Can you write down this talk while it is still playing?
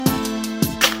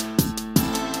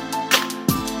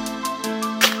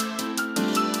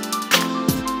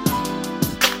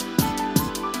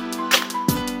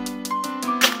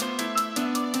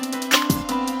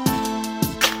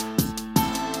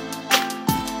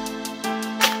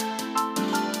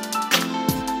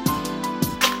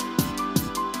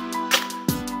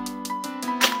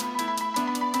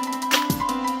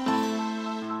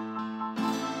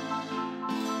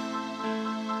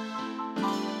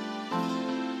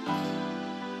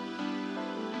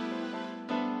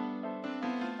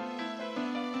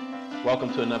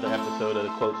Welcome to another episode of the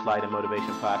Quotes Light and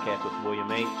Motivation Podcast with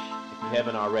William H. If you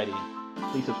haven't already,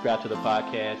 please subscribe to the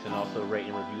podcast and also rate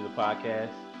and review the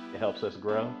podcast. It helps us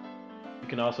grow. You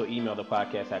can also email the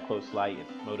podcast at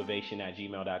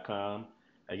quoteslightmotivation@gmail.com.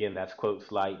 Again, that's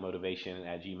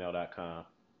quoteslightmotivation@gmail.com.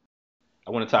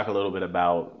 I want to talk a little bit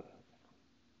about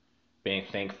being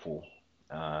thankful,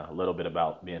 a little bit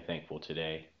about being thankful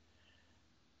today.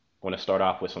 I want to start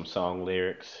off with some song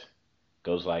lyrics.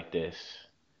 Goes like this.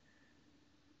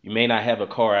 You may not have a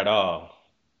car at all,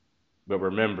 but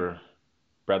remember,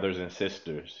 brothers and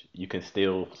sisters, you can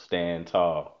still stand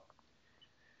tall.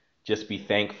 Just be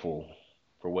thankful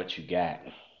for what you got.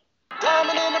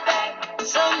 Diamond in the back,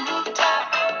 sunroof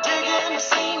top, digging the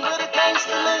scene with a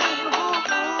gangster lean.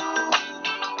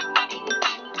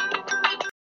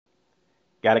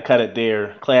 Gotta cut it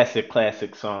there.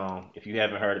 Classic song. If you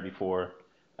haven't heard it before,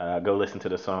 go listen to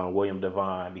the song. William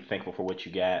Devon, Be Thankful for What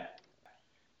You Got.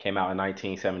 Came out in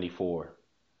 1974.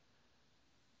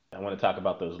 I want to talk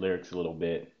about those lyrics a little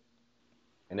bit.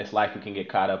 In this life, we can get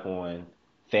caught up on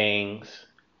things,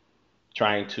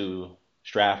 trying to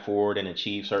strive forward and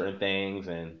achieve certain things,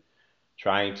 and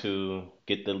trying to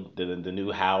get the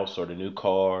new house or the new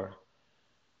car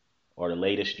or the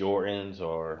latest Jordans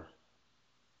or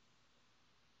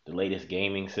the latest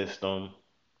gaming system,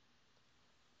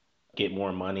 get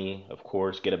more money, of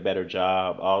course, get a better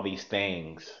job, all these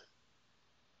things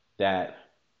that,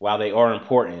 while they are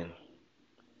important,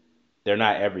 they're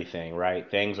not everything, right?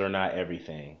 Things are not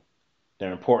everything.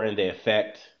 They're important. They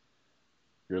affect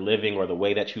your living or the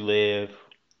way that you live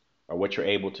or what you're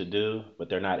able to do, but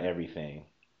they're not everything.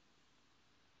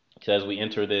 So as we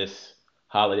enter this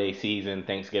holiday season,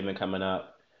 Thanksgiving coming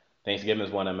up, Thanksgiving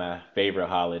is one of my favorite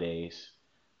holidays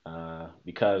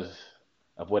because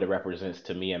of what it represents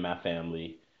to me and my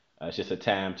family. It's just a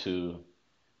time to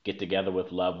get together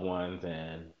with loved ones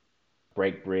and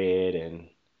break bread and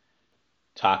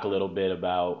talk a little bit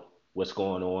about what's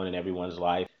going on in everyone's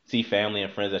life. See family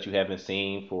and friends that you haven't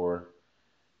seen for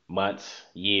months,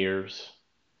 years.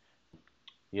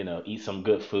 Eat some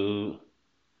good food.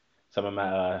 Some of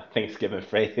my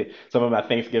some of my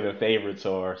Thanksgiving favorites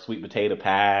are sweet potato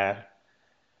pie.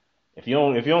 If you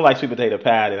don't like sweet potato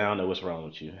pie, then I don't know what's wrong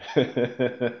with you.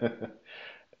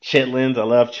 Chitlins, I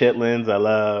love chitlins. I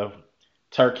love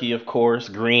turkey, of course,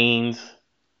 greens,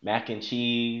 mac and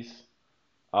cheese,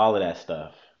 all of that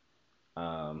stuff.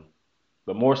 Um,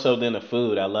 but more so than the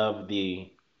food, I love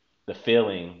the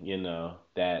feeling,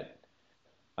 that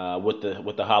what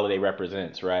the holiday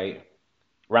represents, right?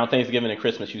 Around Thanksgiving and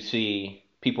Christmas, you see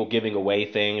people giving away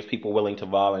things, people willing to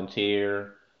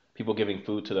volunteer, people giving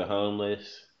food to the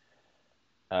homeless.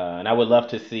 And I would love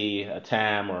to see a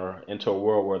time or into a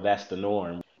world where that's the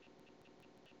norm.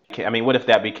 I mean, what if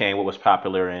that became what was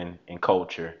popular in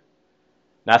culture?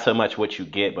 Not so much what you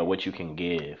get, but what you can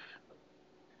give.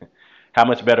 How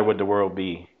much better would the world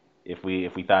be if we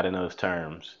thought in those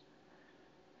terms?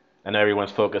 I know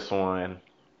everyone's focused on,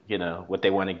 what they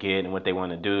want to get and what they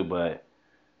want to do, but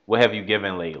what have you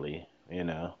given lately?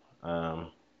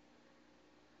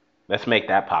 Let's make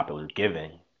that popular.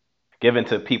 Giving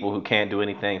to people who can't do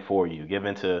anything for you.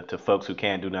 Giving to folks who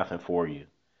can't do nothing for you.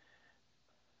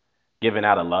 Giving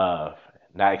out of love,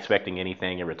 not expecting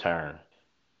anything in return.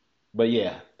 But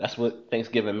yeah, that's what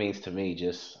Thanksgiving means to me.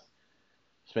 Just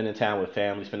spending time with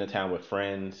family, spending time with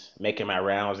friends, making my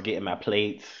rounds, getting my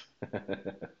plates,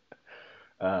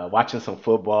 watching some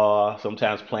football,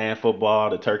 sometimes playing football,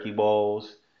 the turkey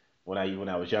bowls. When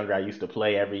I was younger, I used to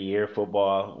play every year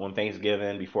football on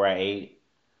Thanksgiving before I ate.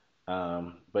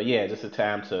 But yeah, just a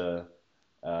time to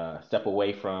step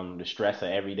away from the stress of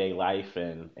everyday life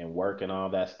and work and all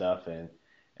that stuff and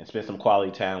spend some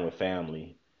quality time with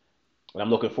family. And I'm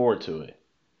looking forward to it.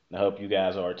 And I hope you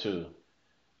guys are too.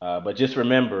 But just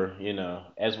remember,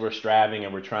 as we're striving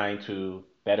and we're trying to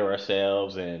better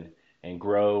ourselves and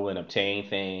grow and obtain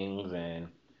things and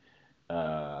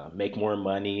make more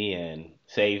money and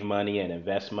save money and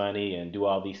invest money and do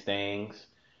all these things,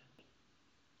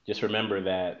 just remember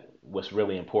that what's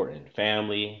really important,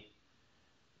 family,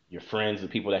 your friends, the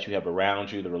people that you have around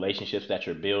you, the relationships that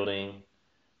you're building.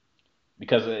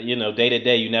 Because, day to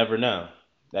day, you never know.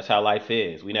 That's how life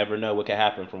is. We never know what can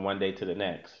happen from one day to the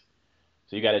next.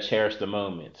 So you got to cherish the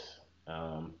moments.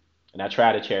 And I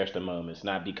try to cherish the moments,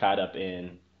 not be caught up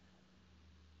in,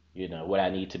 what I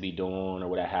need to be doing or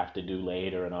what I have to do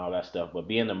later and all that stuff, but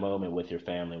be in the moment with your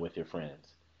family, with your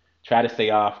friends. Try to stay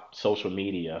off social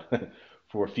media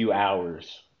for a few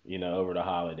hours, over the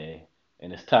holiday.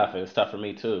 And it's tough. And it's tough for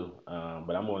me too.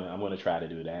 But I'm gonna try to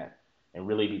do that and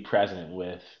really be present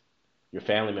with your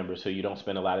family members who you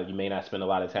may not spend a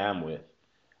lot of time with.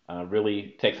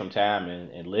 Really take some time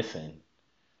and listen.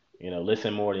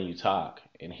 Listen more than you talk,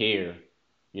 and hear,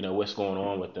 what's going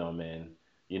on with them, and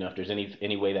if there's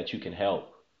any way that you can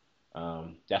help.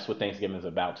 That's what Thanksgiving is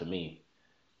about to me.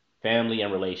 Family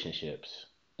and relationships.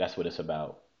 That's what it's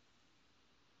about.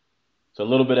 So a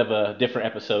little bit of a different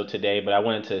episode today, but I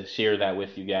wanted to share that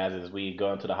with you guys as we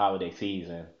go into the holiday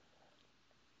season.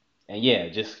 And yeah,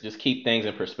 just keep things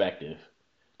in perspective.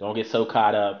 Don't get so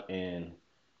caught up in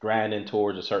grinding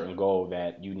towards a certain goal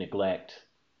that you neglect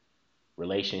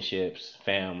relationships,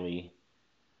 family,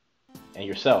 and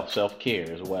yourself,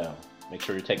 self-care as well. Make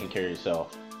sure you're taking care of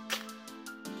yourself.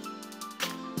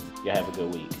 Y'all have a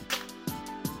good week.